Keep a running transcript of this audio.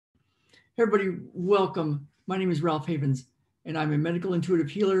Hey everybody, welcome. My name is Ralph Havens, and I'm a medical intuitive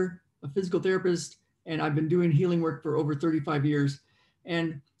healer, a physical therapist, and I've been doing healing work for over 35 years.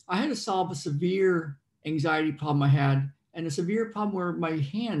 And I had to solve a severe anxiety problem I had, and a severe problem where my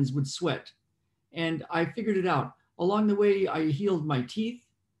hands would sweat. And I figured it out. Along the way, I healed my teeth,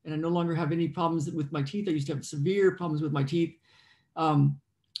 and I no longer have any problems with my teeth. I used to have severe problems with my teeth. Um,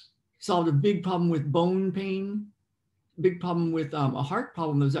 Solved a big problem with bone pain, big problem with a heart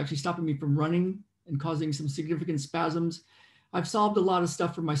problem that was actually stopping me from running and causing some significant spasms. I've solved a lot of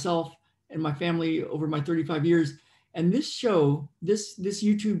stuff for myself and my family over my 35 years. And this show, this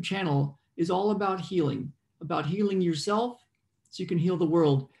YouTube channel is all about healing yourself so you can heal the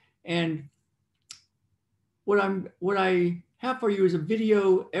world. And what I have for you is a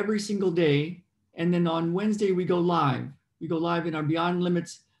video every single day. And then on Wednesday, we go live. We go live in our Beyond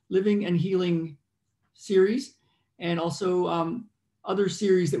Limits Living and Healing series, and also other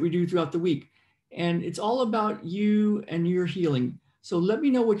series that we do throughout the week. And it's all about you and your healing. So let me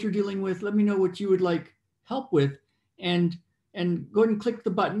know what you're dealing with. Let me know what you would like help with. And go ahead and click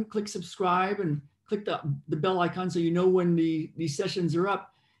the button, click subscribe, and click the bell icon so you know when these sessions are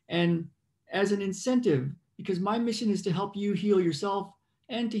up. And as an incentive, because my mission is to help you heal yourself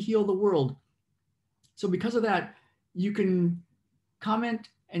and to heal the world. So because of that, you can comment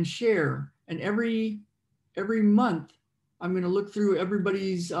and share. And every month, I'm going to look through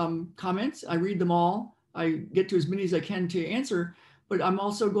everybody's comments. I read them all. I get to as many as I can to answer, but I'm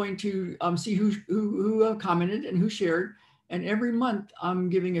also going to see who commented and who shared. And every month, I'm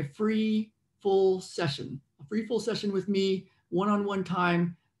giving a free full session with me, one-on-one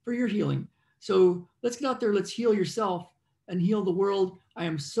time for your healing. So let's get out there. Let's heal yourself and heal the world. I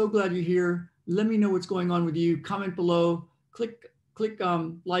am so glad you're here. Let me know what's going on with you. Comment below. Click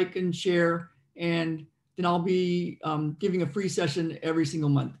like and share, and then I'll be giving a free session every single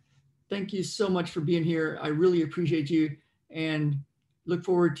month. Thank you so much for being here. I really appreciate you, and look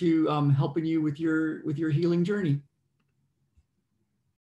forward to helping you with your healing journey.